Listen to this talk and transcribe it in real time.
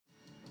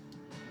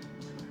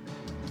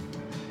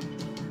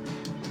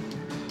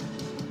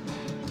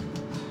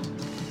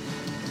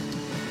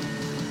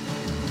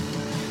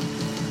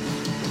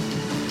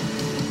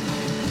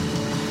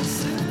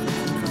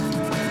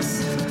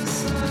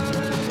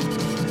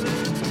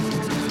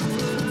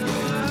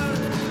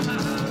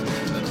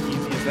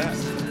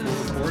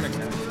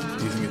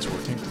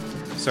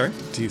sorry?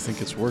 Do you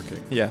think it's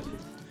working? Yeah.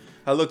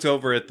 I looked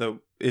over at the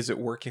is it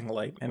working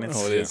light and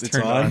it's it is. It's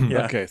turned on?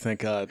 Yeah. Okay, thank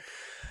God.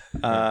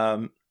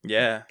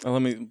 Yeah.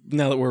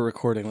 Now that we're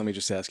recording, let me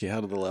just ask you,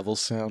 how do the levels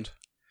sound?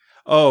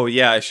 Oh,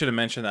 yeah, I should have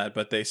mentioned that,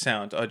 but they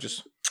sound That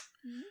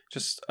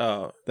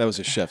was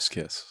a chef's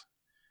kiss.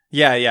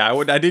 Yeah,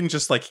 I didn't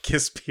just like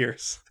kiss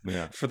Pierce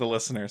Yeah. for the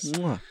listeners.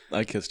 Mwah.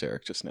 I kissed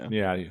Eric just now.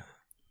 Yeah.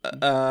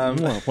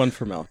 Mwah. One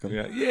for Malcolm.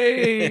 Yeah.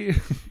 Yay.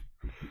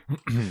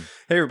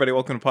 Hey everybody,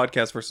 welcome to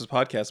Podcast versus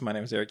Podcast. My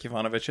name is Eric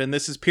Ivanovich, and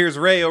this is Piers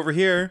Ray over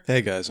here.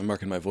 Hey guys, I'm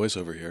marking my voice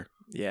over here.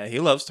 Yeah, he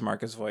loves to mark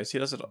his voice. He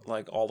does it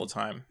like all the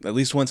time. At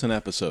least once an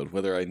episode,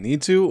 whether I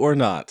need to or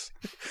not.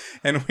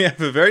 And we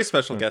have a very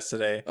special guest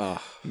today,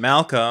 Oh,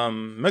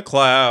 Malcolm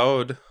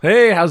McLeod.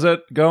 Hey, how's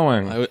it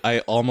going? I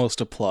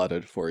almost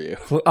applauded for you.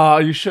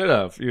 You should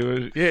have.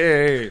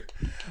 Yay.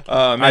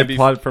 I Maybe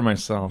applaud for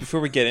myself.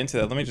 before we get into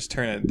that, let me just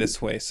turn it this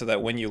way so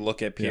that when you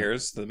look at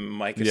Piers, the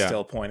mic is Yeah.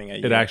 still pointing at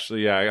you. It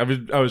actually, yeah.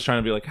 I was trying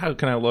to be like, how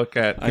can I look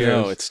at I Piers?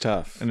 know, it's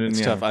tough. And then, It's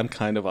yeah. tough. I'm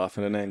kind of off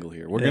at an angle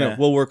here. Yeah.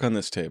 We'll work on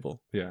this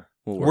table. Yeah.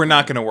 We're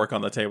not going to work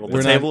on the table. The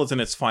We're not- table is in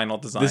its final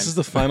design. This is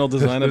the final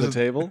design of the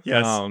table?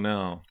 Yes. Oh,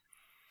 no.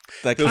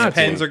 That Those can't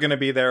pens be. are going to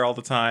be there all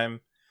the time.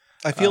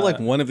 I feel like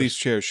one of these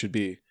chairs should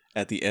be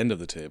at the end of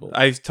the table.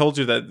 I've told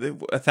you that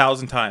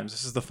 1,000 times.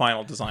 This is the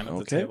final design of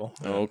the table.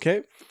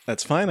 Okay.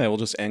 That's fine. I will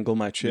just angle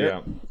my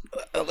chair.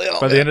 Yeah.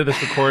 By the end of this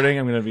recording,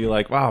 I'm going to be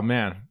like, wow,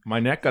 man, my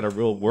neck got a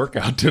real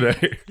workout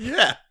today.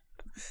 Yeah.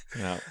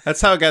 Yeah. That's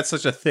how it got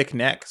such a thick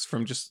neck,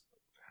 from just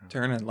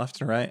turning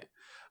left and right.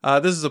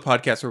 This is a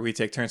podcast where we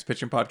take turns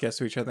pitching podcasts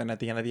to each other, and at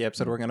the end of the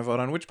episode, we're going to vote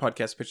on which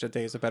podcast pitch that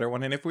day is a better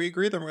one. And if we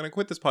agree, then we're going to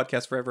quit this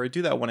podcast forever and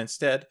do that one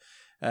instead.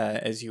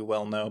 As you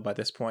well know by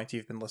this point,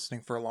 you've been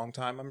listening for a long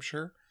time, I'm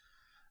sure.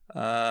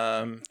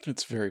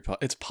 It's very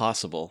it's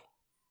possible.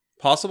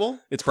 Possible?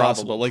 It's Probable.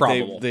 possible. Like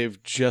Probable.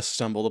 they've just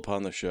stumbled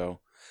upon the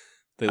show.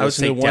 They I would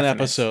listened say to one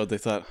definite. episode. They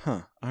thought,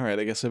 all right,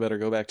 I guess I better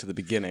go back to the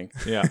beginning.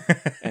 Yeah.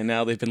 And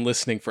now they've been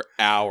listening for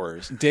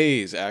hours,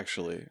 days,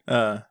 actually.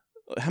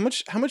 How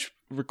much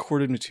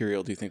recorded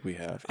material do you think we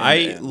have?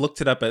 I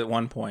looked it up at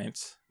one point,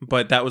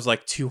 but that was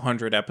like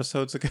 200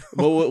 episodes ago.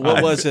 What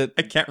was it?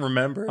 I can't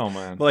remember. Oh,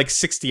 man. Like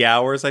 60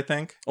 hours, I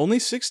think. Only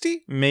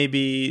 60?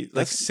 Maybe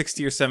like That's-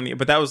 60 or 70,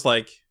 but that was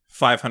like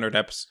 500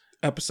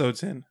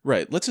 episodes in.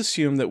 Right. Let's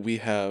assume that we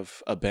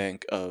have a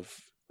bank of.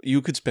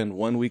 You could spend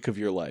 1 week of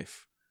your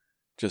life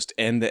just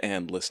end to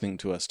end listening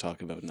to us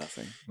talk about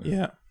nothing.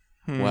 Yeah.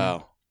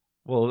 Wow.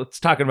 Well, it's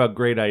talking about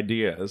great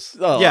ideas.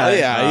 Oh,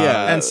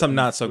 Yeah. And some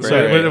not so great.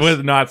 Sorry. ideas.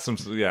 With not some,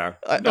 yeah.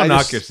 Don't I knock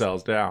just-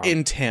 yourselves down.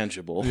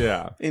 Intangible.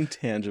 Yeah.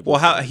 Intangible.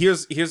 Well,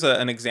 here's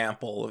an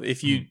example.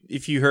 If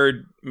you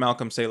heard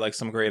Malcolm say like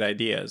some great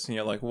ideas, and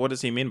you're like, what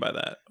does he mean by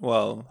that?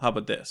 Well, how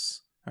about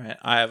this? All right,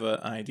 I have an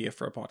idea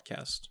for a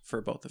podcast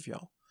for both of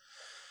y'all.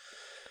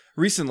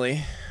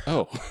 Recently,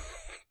 Oh,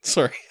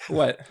 sorry.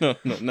 what? No,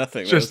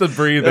 nothing. Just to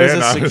breathe That was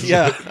in. a honestly.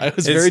 yeah, I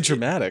was It's- very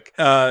dramatic.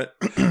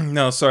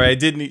 No, sorry, I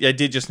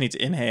did just need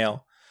to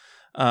inhale.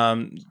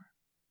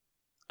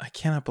 I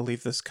cannot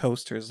believe this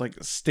coaster is like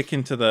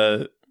sticking to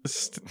the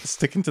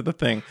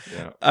thing.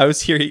 Yeah. I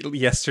was here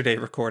yesterday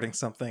recording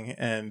something,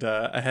 and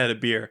I had a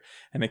beer,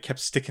 and it kept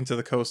sticking to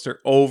the coaster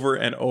over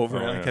and over,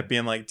 Oh, and I yeah. kept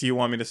being like, "Do you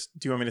want me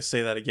to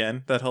say that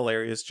again? That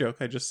hilarious joke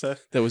I just said."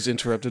 That was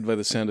interrupted by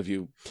the sound of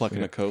you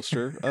plucking a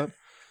coaster up.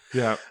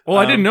 Yeah. Well,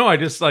 I didn't know. I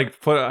just like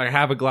I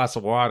have a glass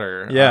of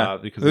water.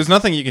 Because there's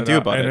nothing you can do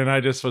about and it. then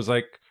I just was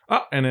like,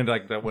 oh, and then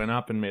like that went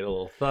up and made a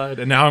little thud,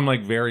 and now I'm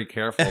like very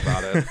careful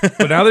about it.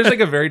 But now there's like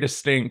a very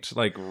distinct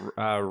like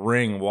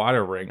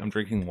water ring. I'm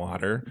drinking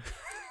water.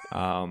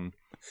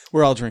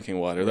 We're all drinking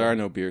water. There are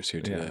no beers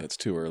here today. Yeah. It's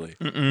too early.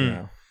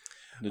 Mm-mm.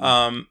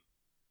 Yeah.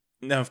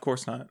 No, of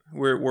course not.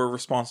 We're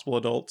responsible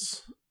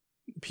adults.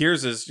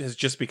 Piers has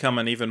just become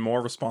an even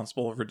more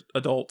responsible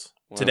adult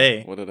Wow.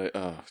 today, What did I?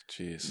 Oh,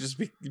 jeez. just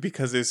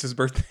because it's his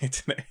birthday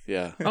today.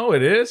 Yeah. Oh,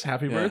 it is.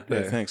 Happy Yeah,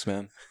 birthday. yeah, thanks,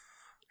 man.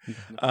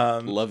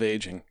 Um, Love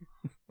aging.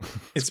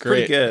 it's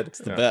pretty great. good. It's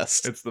the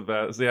best. It's the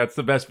best. Yeah, it's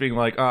the best being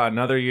like,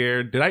 another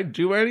year. Did I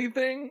do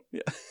anything?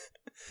 Yeah.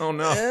 Oh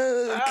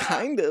no.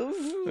 Kind of.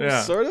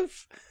 Yeah. Sort of.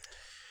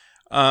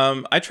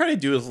 I try to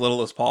do as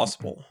little as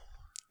possible.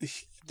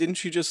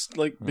 Didn't you just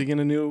like begin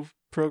a new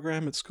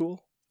program at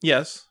school?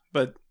 Yes,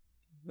 but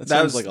That that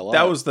sounds was like a lot.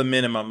 that was the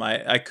minimum.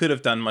 I could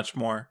have done much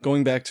more.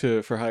 Going back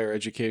to for higher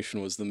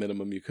education was the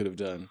minimum you could have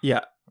done.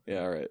 Yeah. Yeah.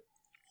 All right.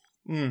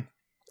 Mm.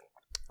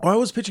 Oh, I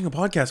was pitching a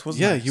podcast,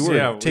 wasn't I? Yeah, you were.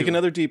 Yeah, Take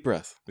another deep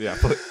breath. Yeah.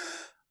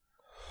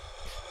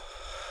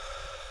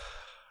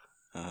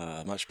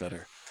 Much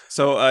better.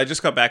 So I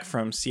just got back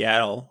from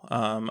Seattle.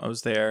 I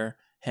was there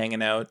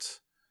hanging out,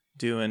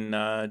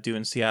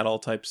 doing Seattle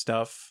type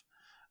stuff.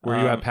 Were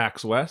you at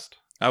PAX West?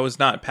 I was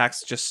not.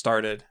 PAX just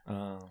started.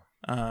 Oh.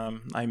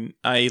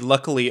 I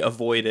luckily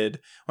avoided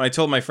when I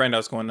told my friend I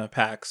was going to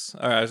PAX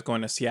or I was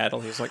going to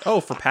Seattle. He was like,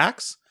 "Oh, for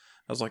PAX?"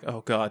 I was like,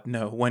 "Oh God,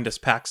 no! When does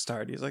PAX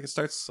start?" He's like, "It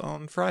starts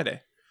on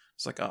Friday."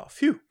 It's like, "Oh,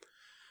 phew."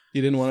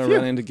 You didn't want to Phew.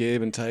 run into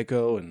Gabe and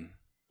Tycho and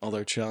All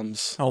their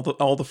chums.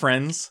 all the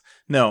friends.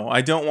 No,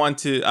 I don't want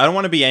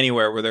to be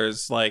anywhere where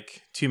there's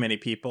like too many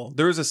people.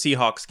 There was a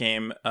Seahawks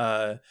game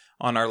on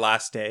our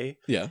last day,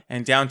 Yeah.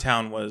 and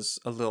downtown was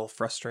a little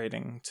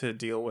frustrating to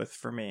deal with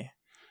for me,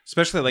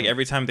 especially like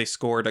every time they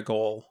scored a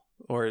goal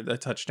or a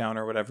touchdown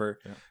or whatever,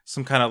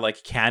 some kind of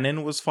like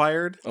cannon was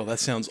fired. Oh, that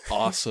sounds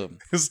awesome.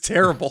 It was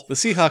terrible. The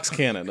Seahawks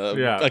cannon.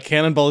 Yeah. A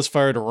cannonball is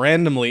fired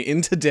randomly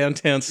into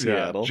downtown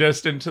Seattle.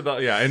 Just into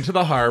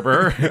the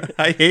harbor.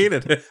 I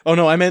hated it. Oh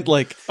no, I meant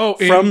like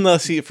from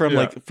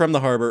the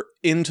harbor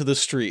into the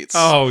streets.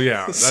 Oh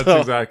yeah, that's So-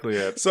 exactly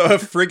it. So a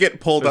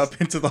frigate pulled up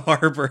into the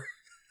harbor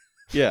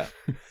Yeah.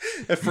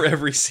 for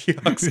every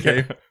Seahawks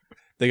game.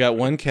 They got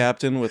one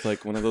captain with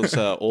like one of those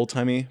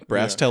old-timey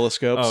brass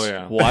telescopes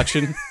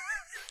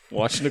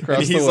watching across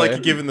And he's the way.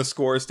 like giving the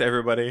scores to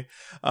everybody.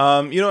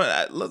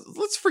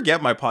 Let's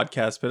forget my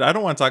podcast, but I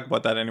don't want to talk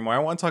about that anymore. I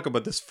want to talk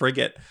about this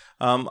frigate.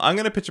 I'm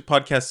going to pitch a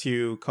podcast to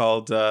you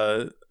called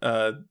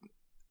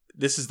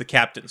This is the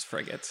Captain's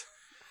Frigate.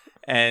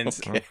 And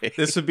Okay.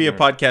 this would be a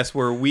podcast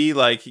where we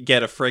like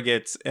get a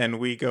frigate and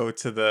we go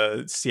to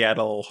the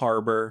Seattle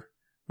harbor,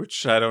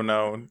 which I don't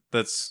know.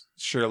 That's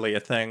surely a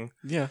thing.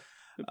 Yeah.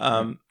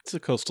 It's a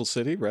coastal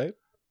city, right?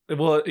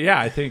 Well, yeah,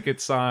 I think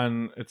it's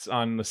on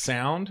the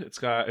Sound.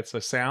 It's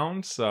a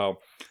Sound, so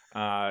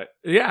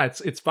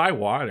it's by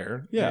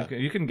water. Yeah.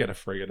 You can get a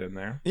frigate in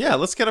there. Yeah,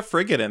 let's get a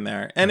frigate in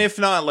there. And if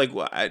not, like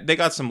they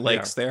got some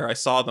lakes there. I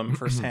saw them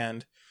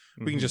firsthand.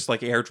 We can just like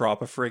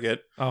airdrop a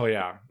frigate Oh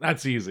yeah,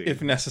 that's easy.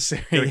 if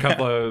necessary. Get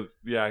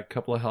a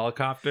couple of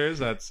helicopters.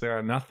 That's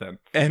nothing.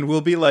 And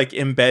we'll be like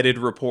embedded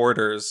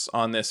reporters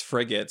on this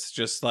frigate,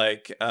 just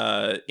like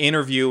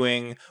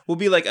interviewing. We'll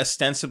be like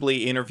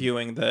ostensibly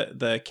interviewing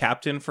the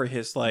captain for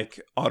his like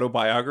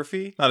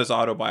autobiography, not his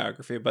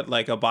autobiography, but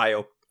like a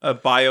bio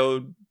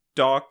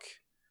doc.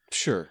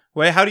 Sure.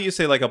 Wait, how do you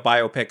say like a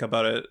biopic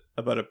about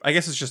a? I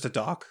guess it's just a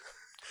doc.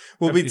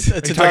 We'll be It's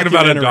a talking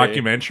about a documentary.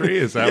 documentary.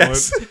 Is that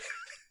yes. what?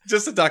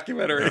 Just a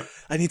documentary.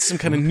 I need some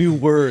kind of new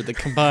word that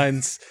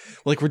combines,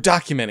 like we're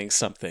documenting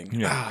something.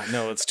 Yeah.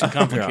 No, it's too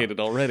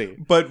complicated already.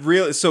 But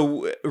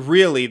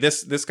really,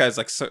 this guy's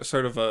like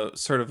sort of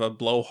a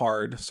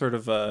blowhard, sort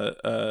of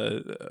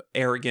a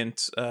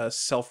arrogant,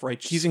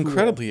 self-righteous. He's fool.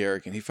 incredibly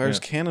arrogant. He fires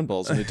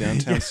cannonballs into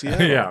downtown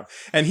Seattle. Yeah,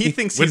 and he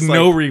thinks with he's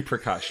no like,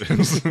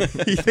 repercussions.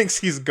 he thinks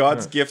he's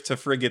God's gift to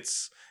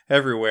frigates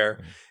everywhere.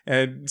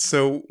 And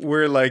so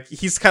we're like,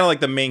 he's kind of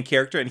like the main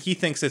character, and he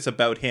thinks it's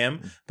about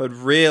him, but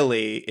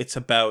really it's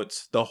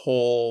about the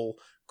whole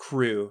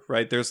crew,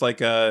 right? There's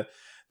like a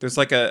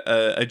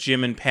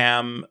Jim and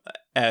Pam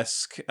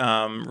esque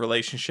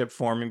relationship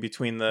forming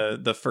between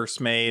the first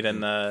mate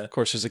and the Of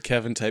course, there's a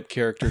Kevin type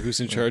character who's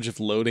in charge of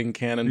loading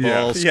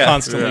cannonballs, Yeah.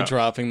 constantly Yeah.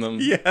 dropping them.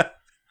 yeah.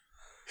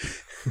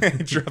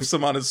 He drops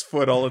them on his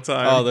foot all the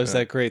time. Oh, there's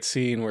that great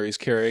scene where he's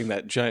carrying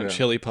that giant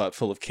chili pot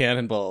full of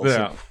cannonballs.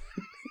 Yeah.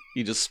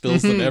 He just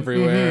spills them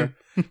everywhere,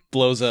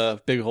 blows a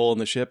big hole in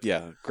the ship.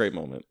 Yeah, great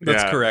moment.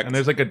 That's correct. And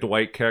there's like a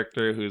Dwight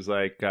character who's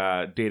like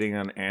dating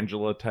an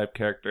Angela type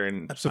character,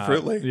 and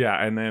Absolutely.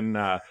 and then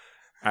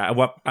at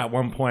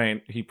one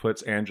point he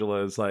puts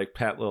Angela's like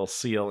pet little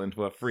seal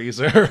into a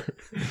freezer.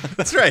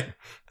 That's right.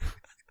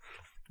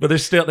 But they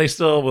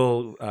still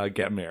will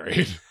get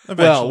married. Well,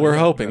 Eventually. we're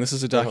hoping. This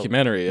is a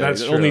documentary.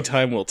 That's Only true.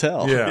 time will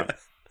tell. Yeah.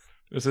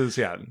 This is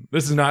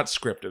not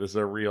scripted. This is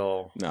a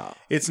real. No.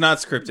 It's not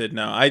scripted.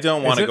 No, I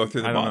don't want to it? go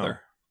through the I don't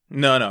bother.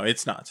 No,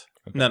 it's not.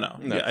 No. No,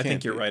 Yeah, it I think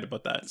can't you're be. right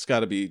about that. It's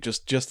got to be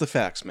just the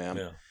facts, man.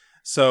 Yeah.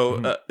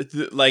 So,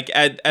 like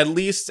at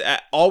least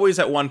always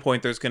at one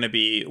point, there's going to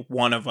be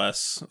one of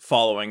us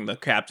following the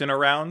captain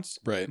around,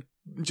 Right.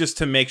 just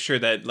to make sure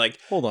that like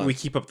Hold on. we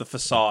keep up the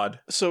facade.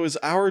 So is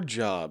our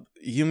job,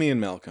 you, me, and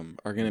Malcolm,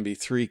 are going to be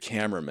 3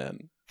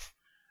 cameramen.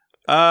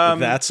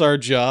 That's our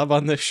job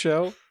on this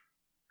show?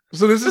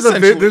 So this is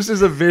Essentially- this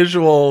is a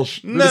visual.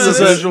 No, this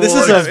is a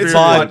it's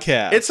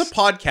podcast. It's a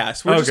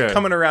podcast. We're just Okay.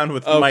 coming around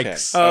with Okay.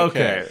 mics.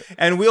 Okay.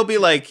 And we'll be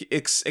like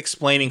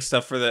explaining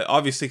stuff for the,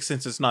 obviously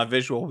since it's not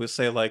visual, we'll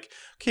say like,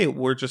 okay,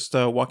 we're just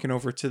walking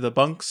over to the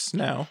bunks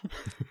now,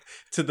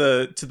 to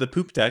the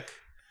poop deck,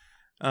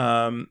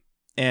 and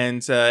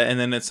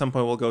then at some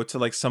point we'll go to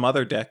like some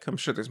other deck. I'm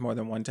sure there's more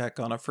than one deck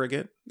on a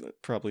frigate.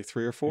 Probably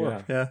 3 or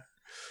 4. Yeah.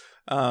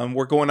 Yeah.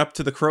 We're going up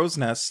to the crow's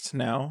nest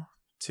now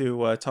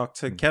to talk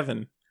to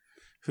Kevin,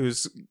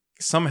 who's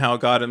somehow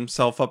got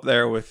himself up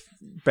there with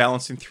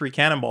balancing 3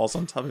 cannonballs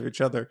on top of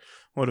each other.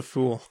 What a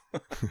fool.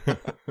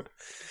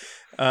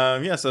 So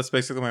that's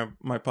basically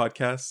my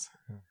podcast.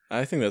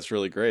 I think that's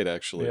really great,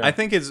 actually. Yeah. I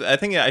think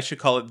I should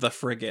call it the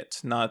frigate,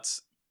 not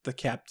the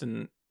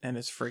captain and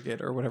his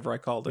frigate or whatever I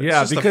called it.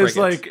 Yeah, It's just the because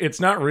frigate. like it's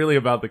not really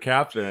about the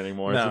captain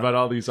anymore. It's No. about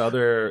all these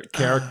other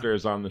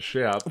characters on the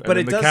ship. But and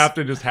it the does-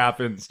 captain just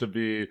happens to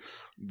be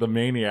the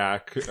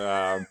maniac.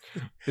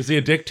 Is he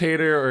a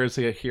dictator or is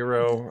he a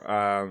hero?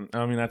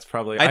 I mean, that's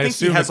probably. I think he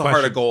assume has the a heart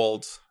of question-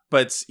 gold,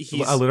 but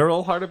he's A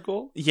literal heart of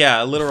gold.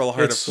 yeah, a literal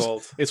heart It's- of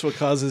gold. It's what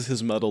causes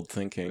his muddled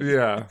thinking.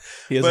 Yeah,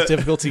 He has But-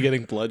 difficulty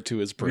getting blood to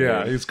his brain.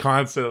 yeah. He's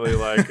constantly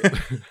like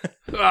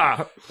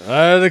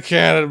Fire the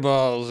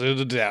cannonballs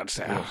into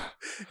downtown.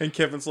 And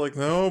Kevin's like,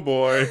 no,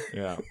 boy.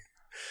 Yeah.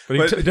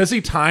 But does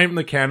he time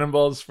the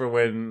cannonballs for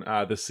when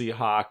the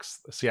Seahawks,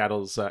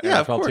 Seattle's Yeah,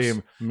 of NFL course.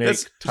 team, make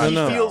That's-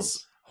 touchdowns? he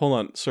feels- Hold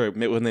on. Sorry.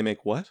 When they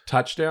make what?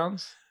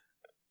 Touchdowns?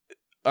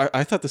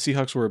 I thought the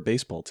Seahawks were a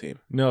baseball team.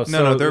 No,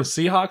 No, the they're-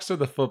 Seahawks are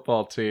the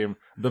football team.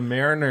 The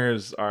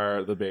Mariners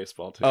are the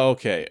baseball team.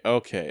 Okay.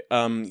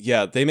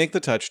 Yeah, they make the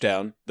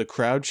touchdown. The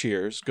crowd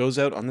cheers, goes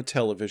out on the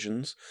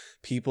televisions.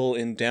 People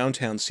in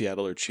downtown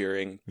Seattle are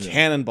cheering. Yeah.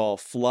 Cannonball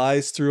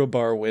flies through a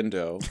bar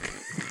window,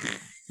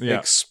 yeah.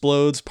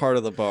 explodes part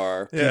of the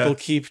bar. Yeah. People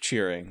keep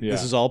cheering. Yeah.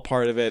 This is all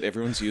part of it.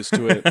 Everyone's used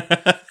to it.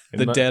 And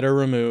The the- dead are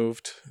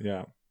removed.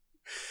 Yeah.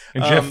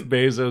 And Jeff Um,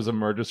 Bezos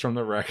emerges from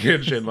the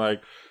wreckage and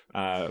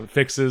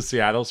fixes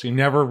Seattle, so you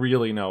never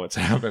really know what's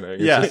happening.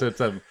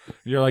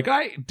 You're like,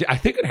 I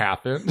think it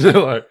happened.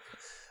 Like,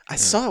 I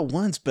saw it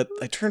once, but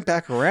I turned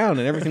back around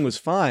and everything was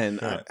fine.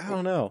 Yeah. I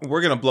don't know.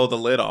 We're gonna blow the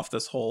lid off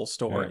this whole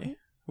story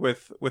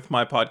with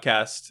my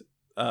podcast,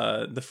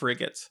 The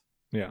Frigate.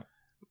 Yeah.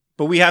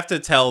 But we have to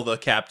tell the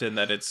captain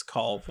that it's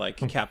called like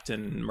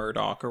Captain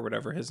Murdoch or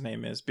whatever his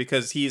name is,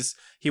 because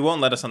he won't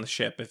let us on the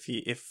ship if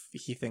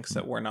he thinks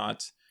that we're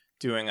not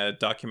doing a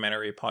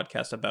documentary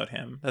podcast about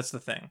him. That's the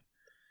thing.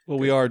 Well,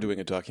 we are doing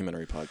a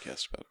documentary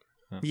podcast about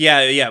it.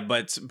 Yeah,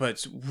 but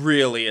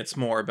really it's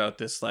more about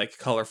this like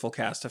colorful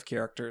cast of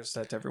characters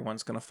that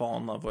everyone's gonna fall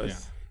in love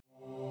with.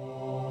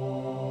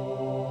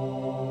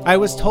 I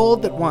was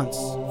told that once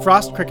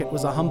Frost Cricket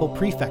was a humble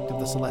prefect of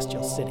the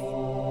Celestial City,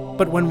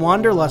 but when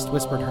Wanderlust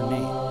whispered her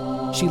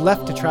name, she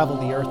left to travel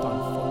the earth on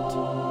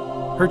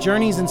foot. Her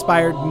journeys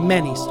inspired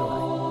many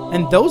stories,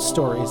 and those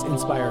stories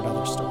inspired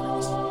other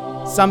stories.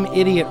 Some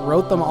idiot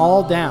wrote them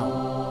all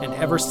down, and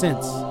ever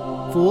since,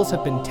 fools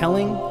have been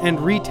telling and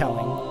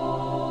retelling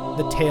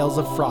the tales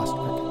of Frost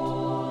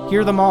Cricket.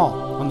 Hear them all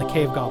on the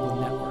Cave Goblin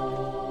Network.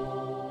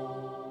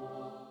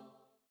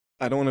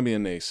 I don't want to be a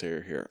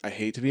naysayer here. I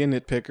hate to be a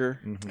nitpicker.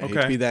 I hate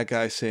Okay. to be that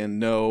guy saying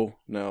no.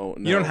 You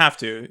don't have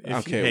to. If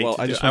Okay, you hate well,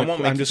 to I do just it. I wanna-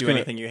 won't make I'm you just do gonna-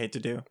 anything you hate to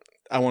do.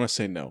 I want to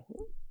say no.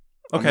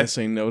 I'm Okay. going to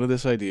say no to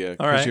this idea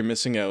because right. you're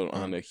missing out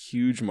on a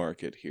huge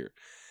market here.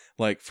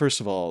 Like, first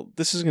of all,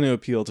 this is going to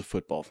appeal to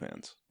football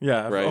fans.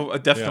 Yeah, Right. oh,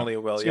 definitely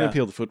it will. It's going Yeah. to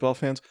appeal to football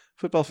fans.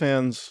 Football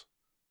fans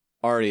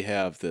already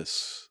have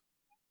this,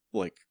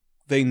 like,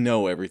 they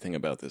know everything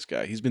about this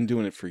guy. He's been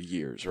doing it for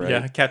years, right?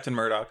 Yeah, Captain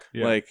Murdoch.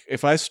 Yeah. Like,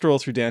 if I stroll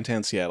through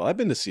downtown Seattle, I've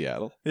been to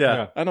Seattle.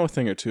 Yeah. I know a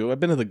thing or two.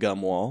 I've been to the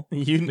Gum Wall.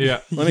 You,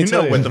 Yeah. Let me you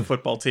tell know you. what the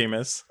football team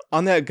is.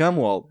 On that gum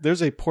wall,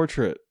 there's a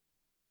portrait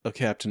of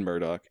Captain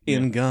Murdoch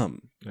in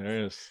gum.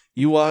 There is.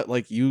 You want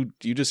you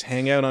just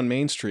hang out on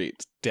Main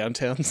Street,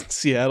 downtown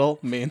Seattle,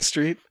 Main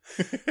Street,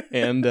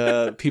 and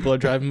people are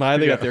driving by.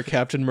 They got Yeah. their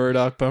Captain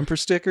Murdoch bumper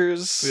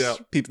stickers. Yeah.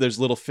 People, there's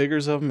little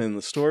figures of them in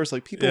the stores.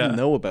 Like people Yeah.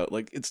 know about.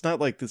 Like it's not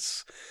like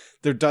this.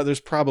 There's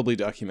probably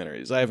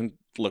documentaries. I haven't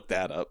looked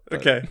that up. but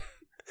Okay.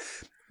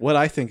 What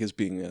I think is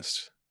being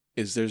missed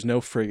is there's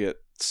no frigate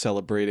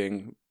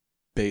celebrating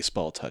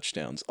baseball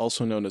touchdowns,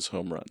 also known as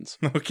home runs.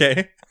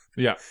 Okay.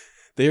 Yeah.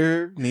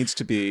 There needs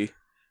to be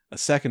a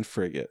second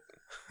frigate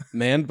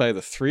manned by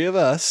the three of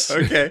us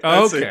Okay.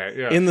 That's it. Okay.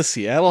 Yeah. in the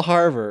Seattle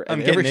Harbor. I'm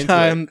And getting every into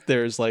time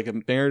there's like a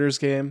Mariners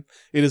game,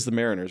 it is the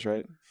Mariners,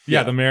 right?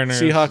 yeah. The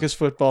Mariners. Seahawk is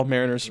football,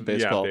 Mariners is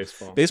baseball. Yeah,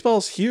 baseball.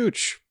 Baseball's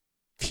huge.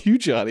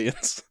 Huge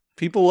audience.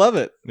 People love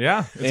it.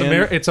 Yeah, it's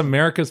And- it's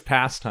America's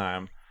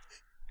pastime.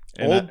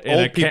 Old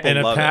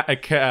people love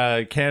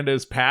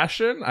Canada's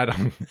passion. I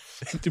don't.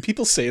 Do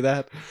people say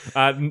that?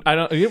 I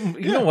don't.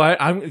 You know what?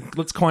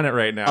 Let's coin it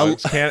right now.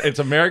 It's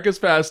America's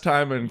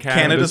pastime and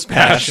Canada's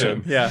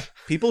passion. Yeah.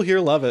 People here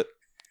love it.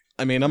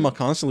 I mean, I'm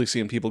constantly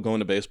seeing people going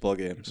to baseball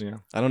games. Yeah.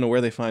 I don't know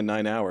where they find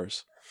 9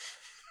 hours.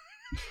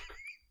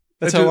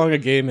 That's It's how just- long a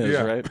game is,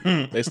 yeah. right?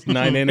 It's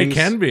 9 innings. It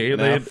can be.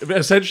 No.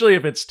 Essentially,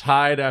 if it's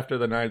tied after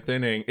the 9th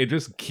inning, it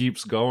just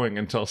keeps going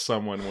until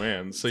someone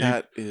wins. So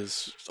That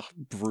is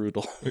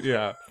brutal.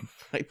 yeah,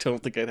 I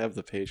don't think I'd have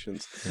the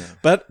patience. Yeah.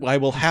 But I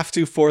will have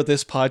to for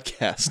this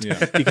podcast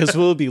Yeah. because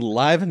we'll be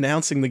live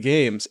announcing the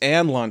games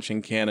and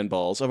launching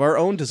cannonballs of our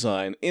own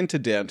design into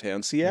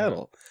downtown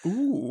Seattle,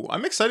 Ooh,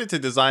 I'm excited to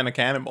design a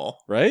cannonball.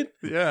 right?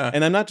 Yeah.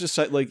 And I'm not just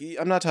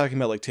I'm not talking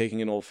about like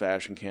taking an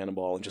old-fashioned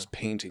cannonball and just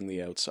painting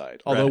the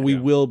outside. Although Right, we yeah.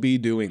 will be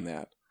doing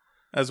that.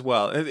 As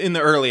well, in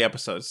the early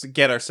episodes, to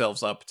get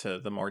ourselves up to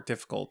the more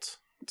difficult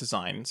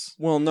designs.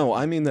 Well, no,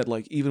 I mean that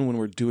like even when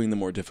we're doing the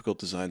more difficult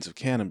designs of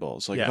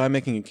cannonballs, like if Yeah. I'm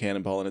making a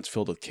cannonball and it's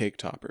filled with cake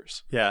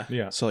toppers, Yeah.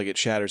 yeah. so like it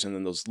shatters, and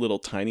then those little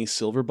tiny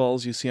silver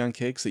balls you see on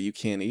cakes that you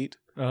can't eat.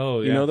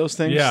 Oh, yeah. You know those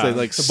things? Yeah. They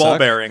like The ball suck.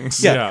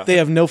 bearings. Yeah, Yeah. they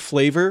have no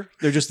flavor.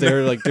 They're just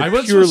there, like I they're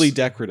was purely just-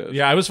 decorative.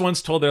 Yeah, I was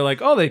once told they're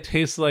like, oh, they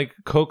taste like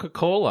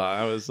Coca-Cola.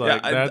 I was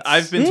like, Yeah, that's...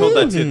 I've been told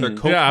that too. They're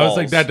Coke yeah, I was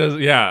like, balls. that does.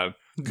 Yeah,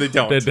 They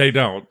don't. They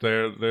don't.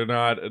 They're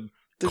not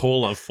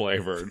cola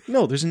flavored.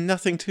 No, there's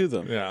nothing to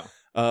them. Yeah.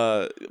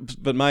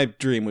 But my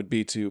dream would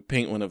be to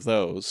paint one of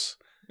those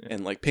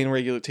and like take a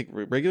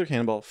regular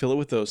cannonball, fill it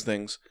with those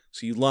things.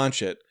 So you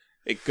launch it,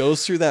 it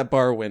goes through that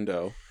bar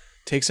window,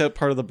 takes out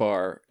part of the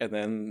bar, and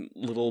then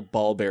little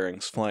ball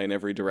bearings fly in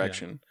every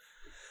direction.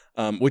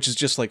 Which is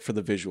just like for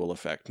the visual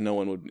effect. No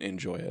one would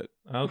enjoy it.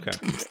 Okay.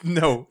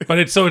 No.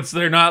 But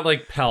they're not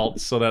like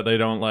pelts, so that they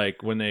don't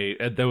like when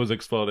those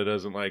explode, it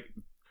doesn't like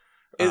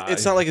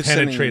It's not like it's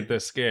penetrate sending... the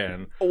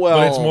skin. Well,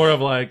 but it's more of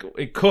like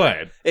it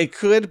could,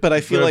 but I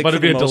feel like but for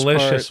it'd be the a most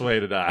delicious part, way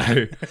to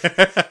die.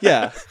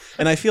 yeah,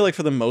 and I feel like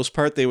for the most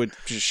part they would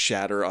just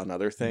shatter on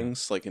other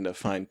things, like into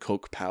fine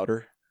coke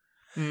powder.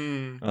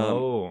 Yeah.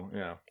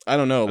 I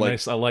don't know,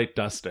 A light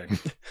dusting.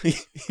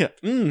 yeah.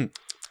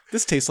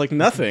 This tastes like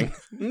nothing.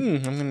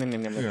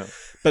 Yeah.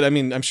 But I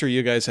mean, I'm sure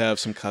you guys have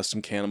some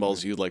custom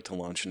cannonballs you'd like to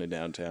launch into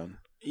downtown.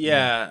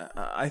 Yeah,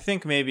 I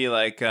think maybe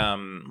like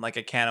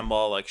a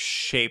cannonball like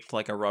shaped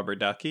like a rubber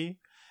ducky,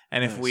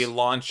 and if we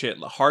launch it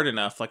hard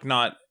enough, like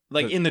not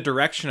like in the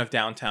direction of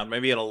downtown,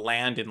 maybe it'll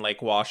land in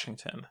Lake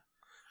Washington.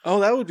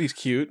 Oh, that would be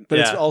cute, but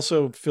it's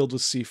also filled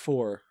with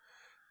C4.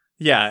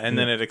 Yeah, and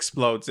then it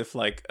explodes if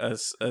like a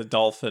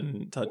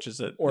dolphin touches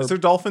it. Or- Is there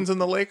dolphins in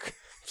the lake?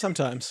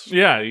 Sometimes.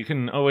 Yeah, you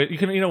can. Oh, wait, you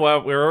can. You know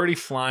what? We're already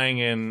flying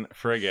in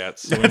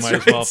frigates, so we That's might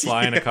as well right,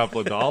 fly in yeah. a couple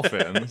of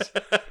dolphins.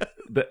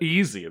 That's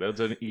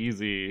an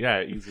easy.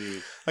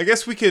 I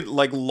guess we could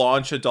like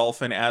launch a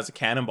dolphin as a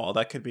cannonball.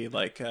 That could be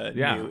like a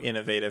Yeah. new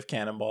innovative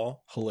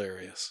cannonball.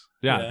 Hilarious.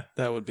 Yeah,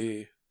 That would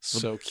be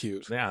so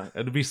cute. yeah.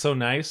 It'd be so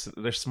nice.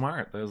 They're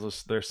smart.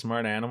 They're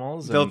smart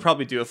animals. They'll and-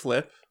 probably do a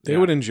flip. They Yeah.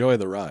 would enjoy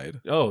the ride,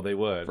 Oh, they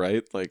would.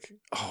 right? Like,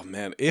 oh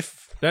man,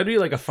 if That'd be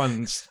like a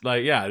fun,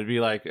 like it'd be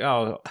like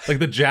like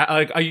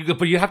the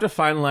but you have to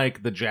find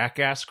like the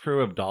Jackass crew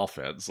of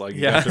dolphins. Like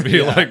you have to be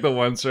Yeah. like the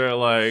ones who are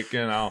like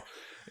I'm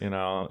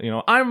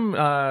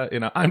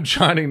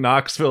Johnny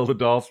Knoxville the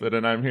dolphin,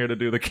 and I'm here to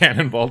do the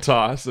cannonball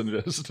toss and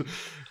just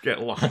get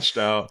launched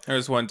out.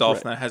 There's one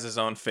dolphin that has his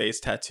own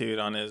face tattooed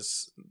on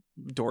his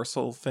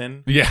dorsal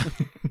fin. Yeah,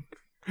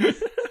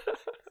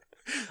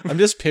 I'm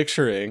just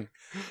picturing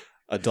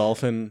a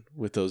dolphin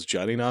with those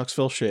Johnny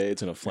Knoxville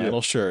shades and a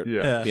flannel shirt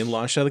yeah. being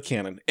launched out of the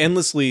cannon,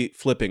 endlessly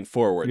flipping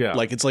forward. Yeah.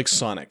 Like it's like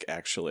Sonic,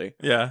 actually.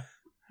 Yeah.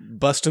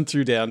 Busting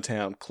through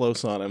downtown,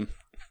 close on him.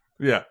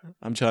 yeah,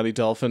 I'm Johnny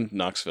Dolphin,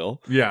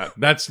 Knoxville. yeah.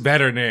 That's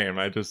better name.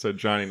 I just said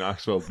Johnny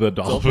Knoxville the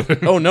dolphin.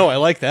 Oh no, I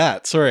like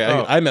that. Sorry,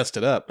 Oh. I messed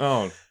it up.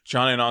 Oh,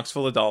 Johnny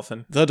Knoxville, a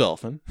dolphin. The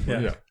dolphin.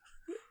 yeah.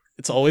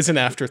 It's always an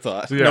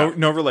afterthought. Yeah.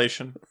 No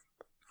relation.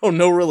 Oh,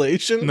 no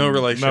relation? No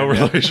relation. No yeah.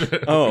 relation.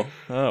 Oh,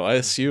 I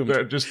assumed.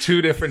 They're just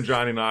two different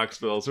Johnny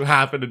Knoxvilles who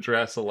happen to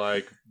dress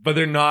alike, but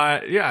they're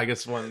not. Yeah, I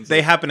guess one's.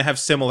 They happen to have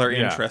similar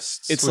Yeah.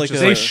 interests. It's which like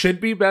is They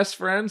should be best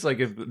friends. Like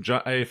if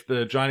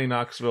the Johnny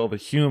Knoxville the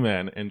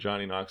human and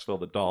Johnny Knoxville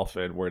the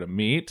dolphin were to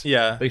meet,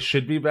 yeah. they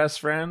should be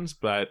best friends.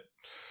 But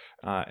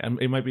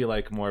it might be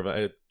like more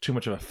of too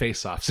much of a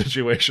face-off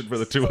situation for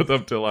the two of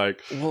them to like.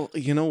 Well,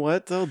 you know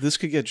what, though? This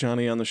could get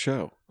Johnny on the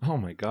show. Oh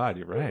my God,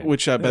 you're right.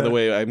 Which, by the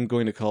way, I'm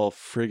going to call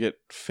Frigate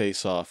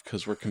Face Off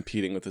because we're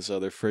competing with this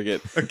other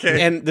frigate.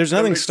 Okay. And there's That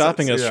nothing makes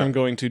stopping sense, us yeah. from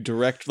going to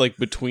direct, like,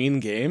 between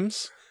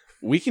games.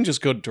 We can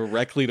just go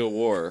directly to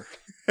war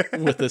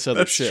with this other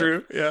That's ship.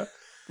 true. Yeah.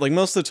 Like,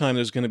 most of the time,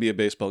 there's going to be a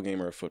baseball game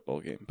or a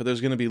football game. But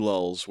there's going to be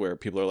lulls where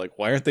people are like,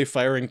 why aren't they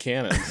firing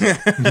cannons?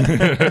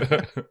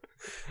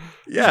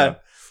 Yeah.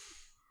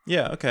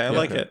 Yeah. Okay. I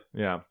like it.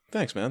 Yeah,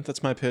 Thanks, man.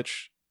 That's my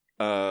pitch.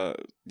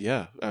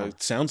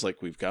 It sounds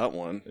like we've got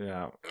one.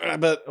 yeah.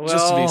 But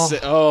just to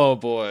be oh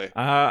boy.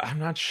 I'm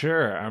not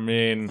sure. I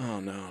mean, Oh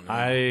no.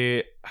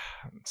 I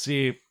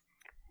see.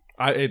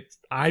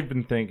 I've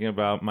been thinking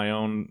about my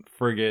own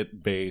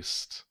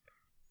frigate-based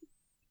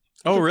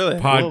Oh, really?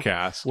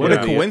 podcast. What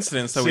yeah. a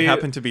coincidence that we See,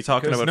 happen to be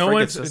talking 'Cause about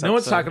frigates this no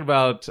one's episode. talking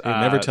about. You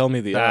never tell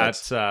me the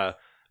odds. that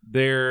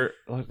they're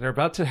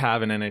about to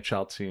have an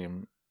NHL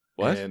team.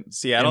 What?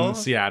 Seattle? In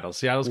Seattle.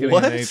 Seattle's getting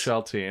What? an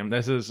NHL team.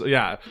 This is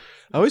I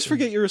always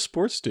forget you're a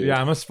sports dude.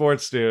 Yeah, I'm a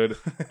sports dude.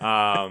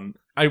 I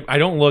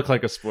don't look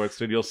like a sports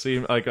dude. You'll see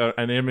like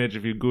an image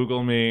if you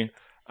Google me.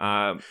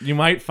 You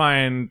might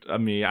find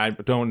me. I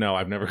don't know.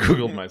 I've never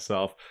Googled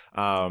myself.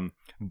 So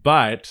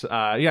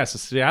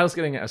Seattle's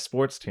getting a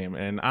sports team,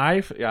 and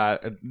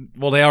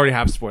they already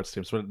have sports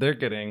teams, but they're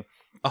getting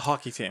A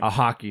hockey team. a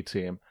hockey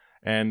team,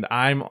 and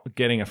I'm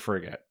getting a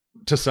frigate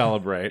to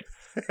celebrate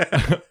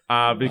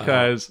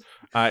because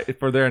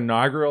for their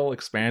inaugural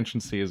expansion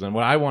season,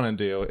 what I want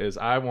to do is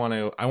I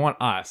want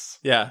us.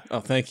 Yeah. Oh,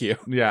 thank you.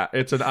 Yeah,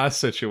 it's an us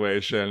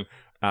situation.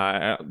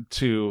 I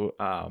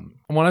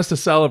want us to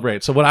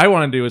celebrate. So what I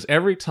want to do is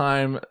every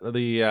time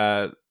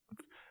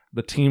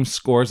the team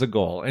scores a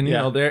goal, and you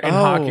Yeah. know they're in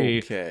hockey,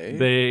 Okay.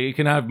 they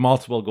can have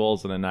multiple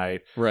goals in a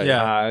night. Right.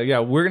 Yeah.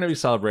 We're going to be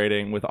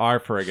celebrating with our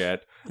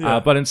frigate. Yeah.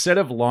 But instead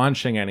of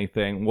launching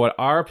anything,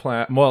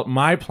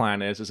 my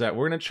plan is that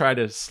we're going to try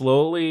to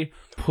slowly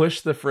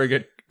push the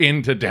frigate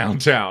into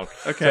downtown.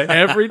 Okay.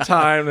 Every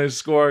time they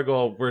score a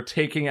goal, we're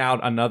taking out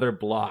another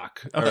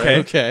block. all Okay. right?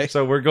 Okay.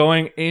 So we're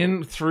going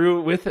in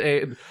through with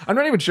I'm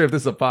not even sure if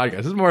this is a podcast.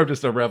 This is more of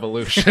just a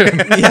revolution.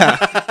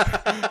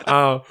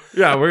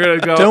 Yeah, we're gonna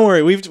go. Don't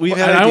worry, we've had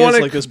and I ideas wanna-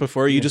 like this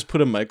before. You just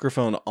put a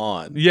microphone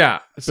on. Yeah,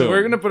 so Boom.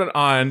 we're gonna put it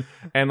on,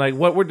 and like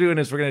what we're doing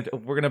is we're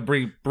gonna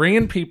bring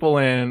in people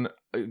in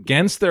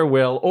against their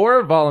will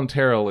or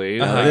voluntarily.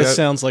 Like, This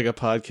sounds like a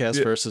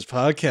podcast versus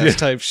podcast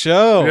type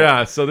show.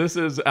 yeah, so this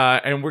is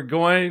and we're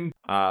going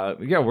we're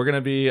going to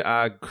be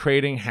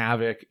creating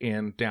havoc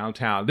in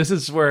downtown. This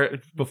is where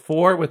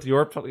before with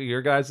your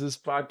guys'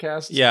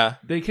 podcast, Yeah.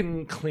 they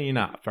can clean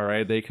up, all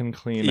right? They can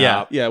clean Yeah.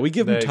 up. Yeah, we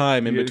give them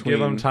time in you between. Give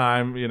them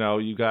time,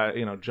 you got,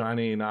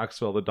 Johnny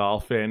Knoxville the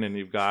Dolphin, and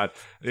you've got,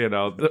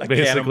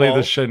 basically cannonball.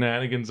 the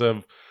shenanigans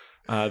of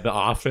The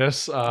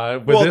Office.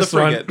 But Well, this the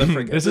frigate, one, the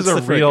frigate. this is It's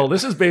a the real. frigate.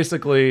 This is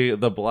basically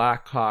the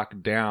Black Hawk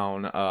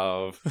Down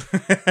of.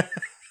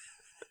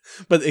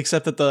 But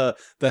except that the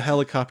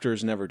helicopter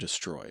is never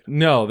destroyed.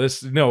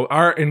 Because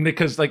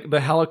like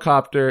the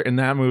helicopter in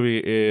that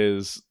movie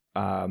is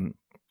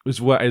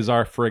what is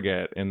our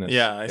frigate in this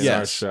Yeah, I in see. our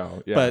Yes.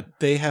 show. Yeah. But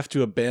they have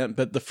to abandon.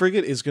 But the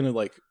frigate is going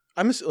to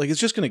it's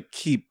just going to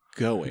keep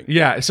going.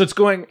 yeah, so it's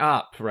going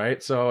up,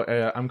 right? So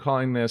I'm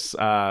calling this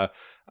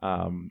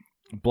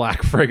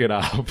Black Frigate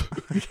Up.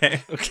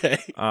 Okay. Okay.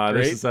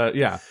 This is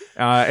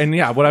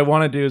what I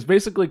want to do is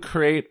basically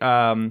create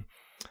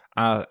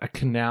a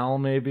canal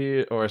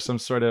maybe, or some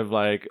sort of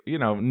like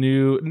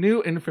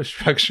new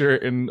infrastructure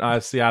in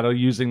Seattle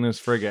using this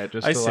frigate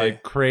just I to see.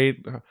 like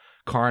create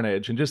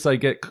carnage and just like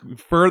get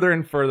further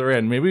and further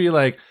in. Maybe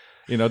like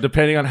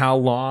depending on how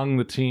long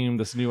this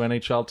new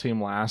NHL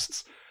team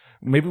lasts,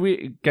 maybe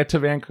we get to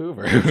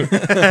Vancouver.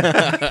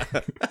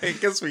 I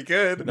guess we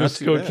could. Not Just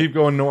too bad. keep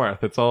going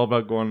north. It's all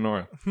about going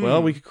north.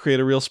 Well, we could create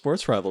a real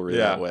sports rivalry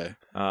Yeah. that way.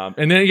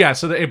 And then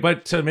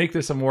but to make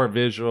this a more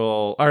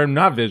visual, or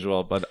not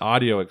visual, but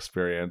audio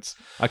experience,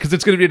 because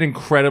it's going to be an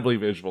incredibly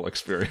visual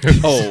experience.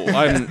 Oh,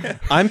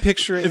 I'm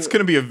picturing It's going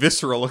to be a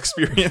visceral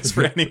experience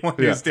for anyone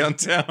who's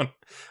downtown.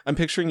 I'm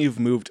picturing you've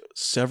moved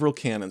several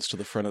cannons to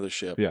the front of the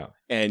ship. yeah.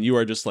 And you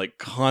are just like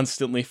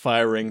constantly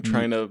firing,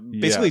 trying to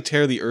basically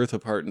tear the earth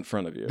apart in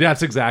front of you.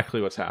 That's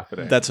exactly what's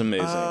happening. That's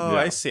amazing. Oh, Yeah.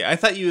 I see. I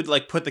thought you would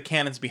like put the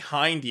cannons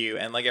behind you,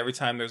 and like every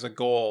time there's a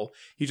goal,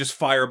 you just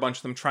fire a bunch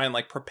of them, try and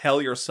like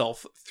propel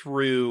yourself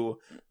through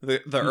the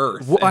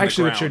earth. Well, and the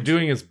actually, what you're ground.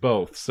 doing is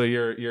both. So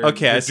you're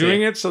Okay, I you're see.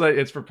 doing it so that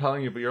it's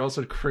propelling you, but you're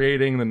also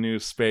creating the new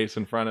space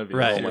in front of you.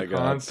 Right. So Oh my you're God.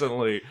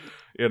 constantly,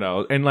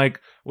 and like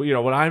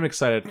what I'm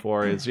excited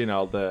for is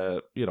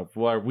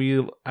where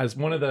we, as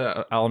one of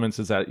the elements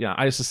is that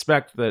I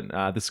suspect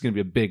that this is going to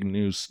be a big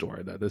news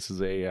story, that this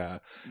is a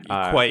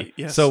Quite,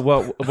 yes. So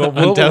what we'll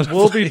be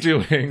Undoubtedly.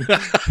 doing.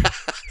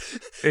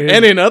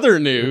 And in other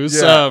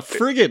news, Yeah.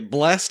 frigate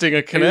blasting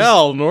a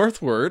canal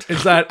northward.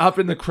 Is that up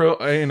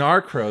in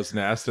our crow's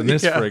nest in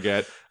this Yeah.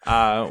 frigate?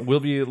 We'll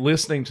be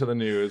listening to the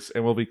news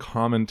and we'll be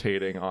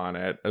commentating on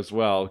it as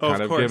well, Oh, of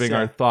kind of course, giving yeah.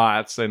 our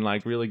thoughts and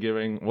like really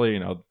giving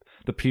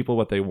the people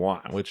what they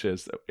want, which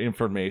is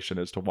information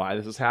as to why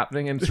this is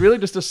happening, and it's really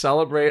just to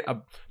celebrate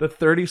the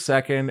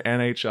 32nd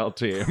NHL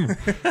team.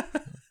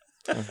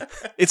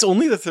 It's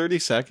only the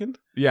 32nd?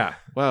 Yeah,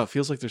 Wow, it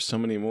feels like there's so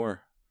many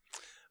more.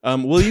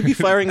 Will you be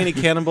firing any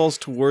cannonballs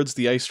towards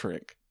the ice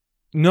rink?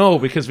 no,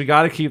 because we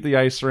got to keep the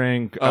ice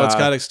rink. Oh, it's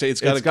got to stay.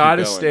 It's got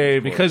to to stay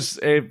because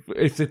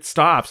if it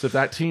stops, if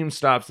that team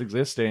stops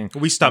existing,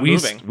 we stop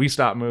moving. We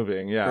stop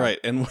moving. Yeah, right,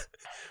 and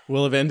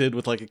we'll have ended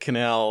with like a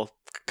canal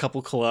a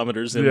couple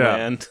kilometers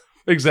inland.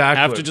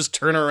 exactly. Have to just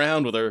turn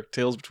around with our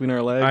tails between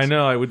our legs. I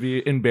know it would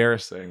be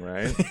embarrassing,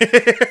 right?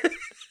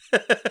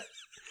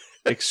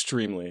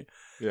 Extremely.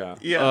 Yeah.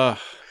 Yeah.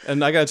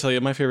 And I gotta tell you,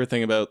 my favorite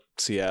thing about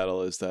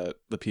Seattle is that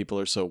the people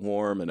are so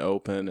warm and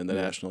open, and the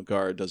National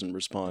Guard doesn't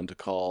respond to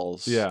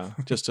calls. Yeah.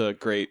 Just a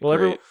great. Well,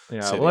 great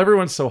city.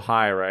 everyone's so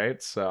high,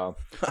 right? So,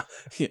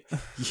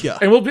 yeah.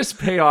 and we'll just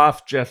pay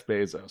off Jeff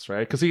Bezos,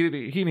 right? Because he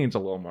needs a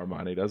little more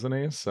money, doesn't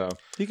he? So,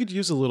 He could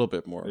use a little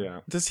bit more.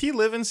 yeah. Does he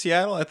live in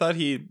Seattle? I thought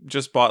he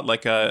just bought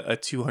like a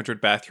 200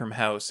 bathroom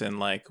house in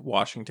like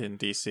Washington,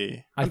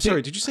 D.C. I'm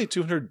sorry, did you say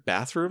 200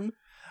 bathroom?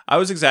 I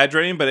was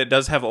exaggerating, but it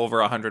does have over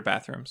 100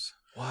 bathrooms.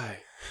 Why?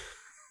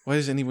 Why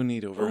does anyone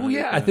need over? Oh 100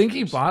 yeah, I think he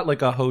bathrooms? bought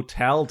like a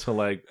hotel to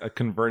like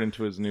convert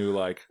into his new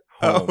like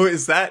home. Oh,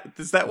 is that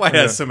why it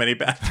Yeah. has so many It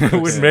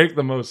bathrooms? would make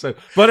the most sense.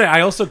 But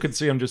I also could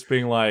see him just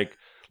being like,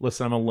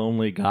 "Listen, I'm a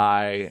lonely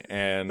guy,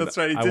 and That's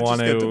right. He I did want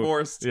just to get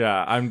divorced.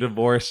 Yeah, I'm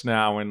divorced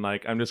now, and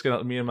like I'm just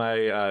gonna me and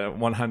my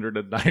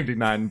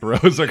 199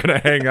 bros are gonna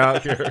hang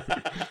out here."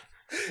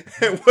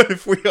 What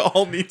if we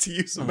all need to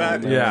use a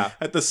bathroom Yeah.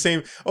 at the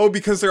same? Oh,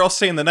 because they're all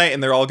staying the night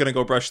and they're all going to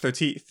go brush their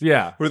teeth.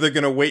 Yeah. Or they're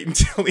going to wait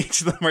until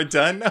each of them are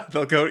done. No,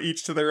 they'll go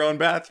each to their own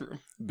bathroom.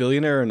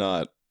 Billionaire or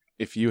not,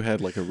 if you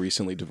had like a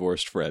recently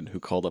divorced friend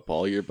who called up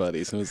all your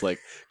buddies and was like,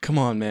 "Come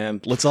on,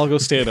 man, let's all go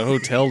stay at a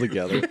hotel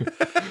together."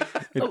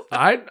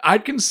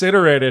 I'd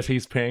consider it if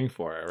he's paying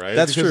for it, right?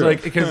 That's because, true.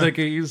 Because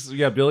he's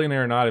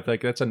billionaire or not, if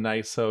like that's a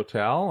nice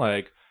hotel,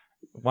 like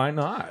Why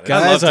not?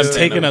 Guys, love I'm to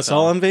taking stand us up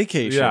all and on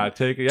vacation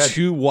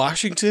to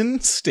Washington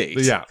State.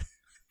 Yeah.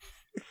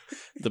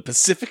 The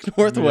Pacific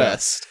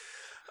Northwest.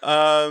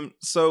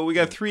 So we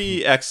got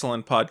 3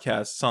 excellent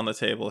podcasts on the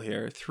table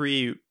here.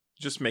 3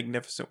 just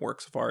magnificent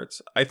works of art.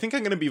 I think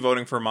I'm going to be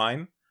voting for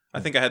mine. I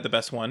think I had the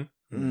best one.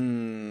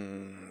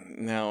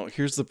 Now,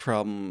 here's the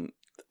problem.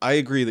 I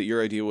agree that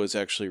your idea was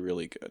actually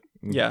really good.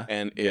 Yeah.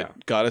 And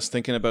it got us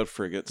thinking about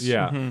frigates.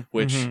 Yeah.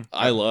 Which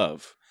I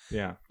love.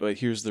 Yeah. But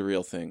here's the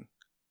real thing.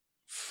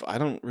 I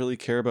don't really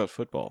care about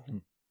football.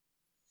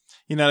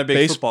 You're not a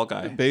big football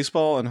guy.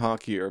 Baseball and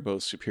hockey are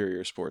both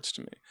superior sports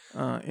to me.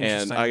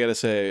 And I got to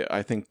say,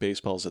 I think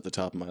baseball's at the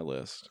top of my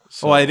list.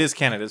 So it is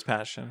Canada's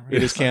passion.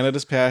 It is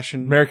Canada's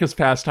passion. America's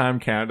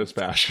pastime, Canada's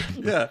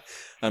passion. Yeah.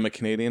 I'm a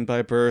Canadian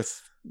by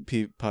birth,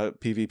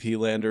 PvP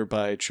lander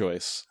by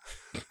choice.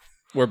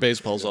 Where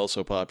baseball's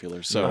also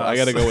popular. So I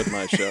got to go with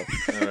my show.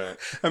 All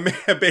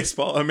right.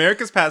 Baseball,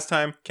 America's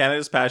pastime,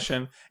 Canada's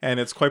passion, and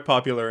it's quite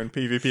popular in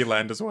PvP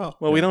land as well.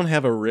 Well, we don't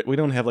have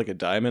like a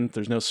diamond.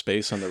 There's no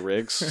space on the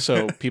rigs,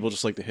 so people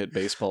just like to hit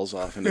baseballs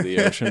off into the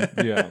ocean.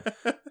 Yeah.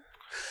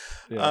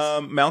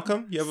 Yes.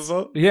 Malcolm, you have a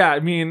vote? Yeah, I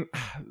mean,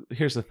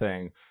 here's the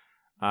thing.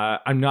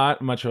 I'm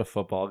not much of a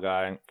football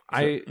guy.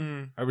 I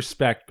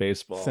respect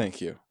baseball. Thank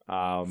you.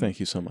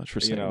 Thank you so much for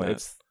saying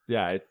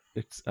that.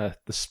 It's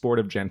the sport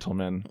of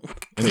gentlemen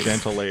and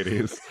gentle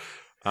ladies.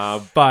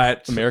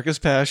 But America's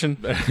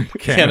passion,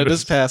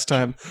 Canada's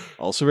pastime,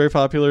 also very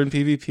popular in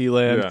PvP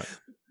land. Yeah.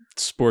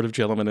 Sport of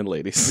gentlemen and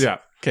ladies. Yeah.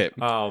 Okay.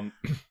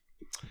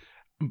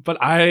 But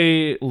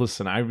I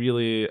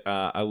really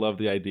I love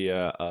the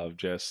idea of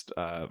just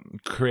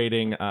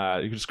creating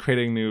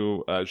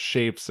new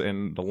shapes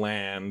in the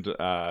land.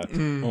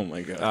 Oh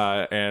my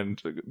god!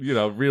 And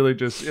really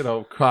just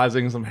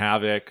causing some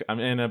havoc. I'm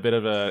in a bit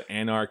of an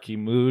anarchy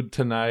mood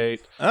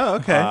tonight. Oh,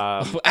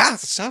 okay.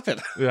 Stop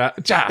it! Yeah.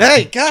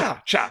 Hey,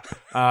 God!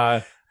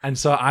 And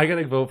so I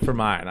gotta vote for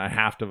mine. I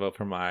have to vote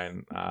for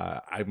mine.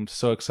 I'm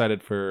so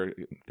excited for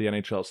the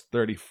NHL's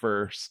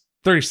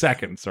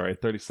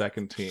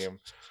 32nd team.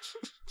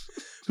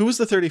 Who was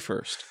the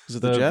 31st? Was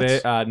it the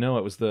Jets? No,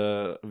 it was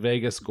the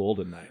Vegas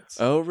Golden Knights.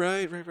 Oh,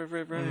 right.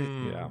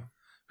 Yeah.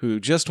 Who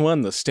just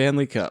won the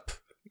Stanley Cup.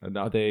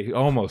 No, they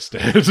almost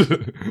did.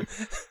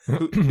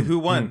 Who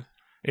won?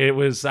 It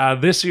was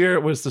this year.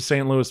 It was the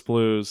St. Louis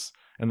Blues,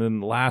 and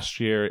then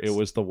last year it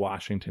was the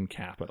Washington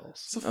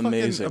Capitals. It's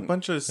amazing. A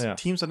bunch of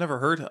teams I've never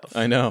heard of.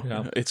 I know.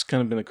 Yeah. It's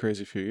kind of been a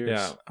crazy few years.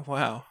 Yeah.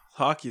 Wow.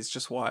 Hockey is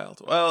just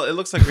wild. Well, it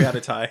looks like we had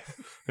a tie.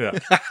 Yeah.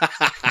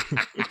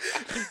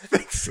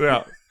 Thanks.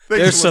 Yeah.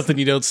 There's something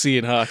you don't see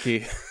in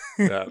hockey.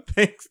 Yeah.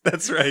 Thanks.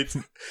 That's right.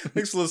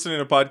 Thanks for listening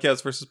to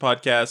Podcast versus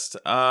Podcast.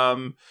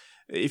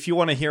 If you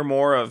want to hear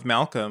more of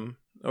Malcolm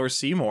or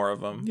see more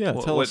of him,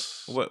 tell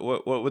us.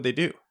 What would they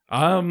do?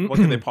 What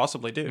could they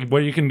possibly do?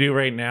 What you can do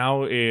right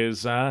now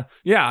is, I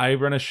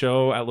run a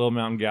show at Little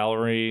Mountain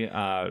Gallery,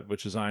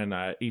 which is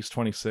on East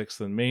 26th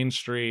and Main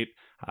Street.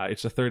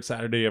 It's the third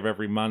Saturday of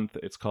every month.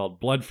 It's called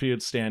Blood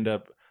Feud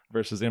Stand-Up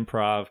versus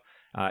Improv.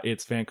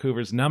 It's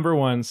Vancouver's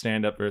 #1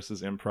 stand-up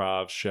versus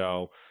improv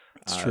show.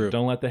 It's true.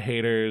 Don't let the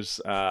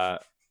haters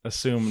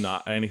assume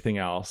not anything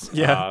else.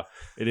 Yeah.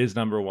 It is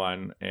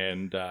 #1,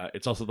 and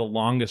it's also the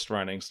longest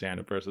running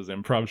stand-up versus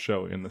improv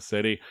show in the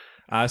city.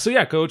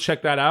 So go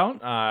check that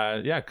out.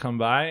 Come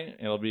by.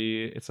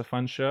 It's a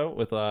fun show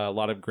with a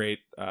lot of great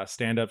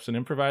stand-ups and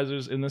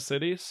improvisers in the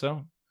city.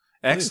 So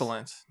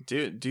excellent.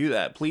 Do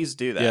that. Please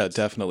do that. Yeah,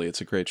 definitely.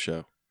 It's a great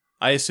show.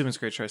 I assume it's a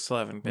great show. I still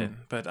haven't been,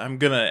 but I'm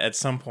gonna at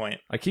some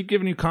point. I keep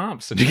giving you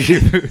comps, and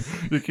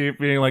you keep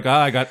being like,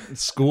 I got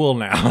school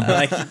now.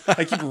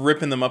 I keep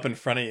ripping them up in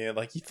front of you.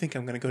 Like, you think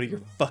I'm gonna go to your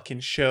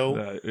fucking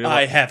show?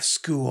 I have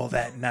school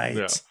that night.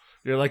 Yeah.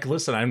 You're like,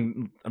 listen,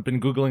 I've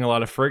been Googling a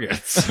lot of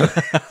frigates.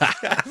 I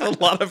have a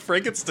lot of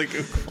frigates to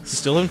Google.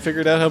 Still haven't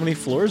figured out how many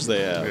floors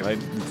they have. I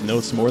know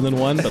it's more than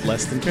 1, but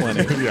less than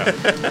 20. Yeah.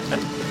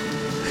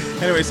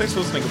 Anyways, thanks for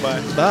listening. Goodbye.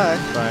 Bye.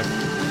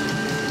 Bye.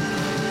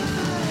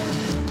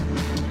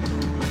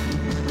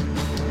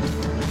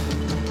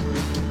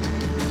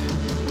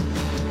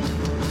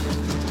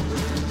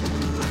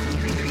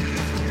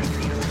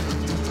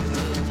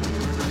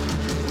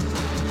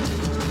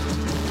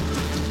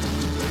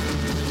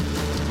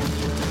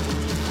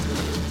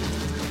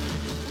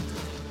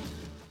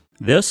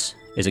 This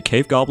is a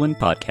Cave Goblin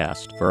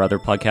podcast. For other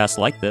podcasts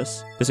like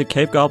this, visit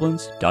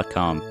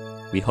cavegoblins.com.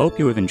 We hope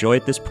you have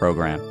enjoyed this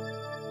program.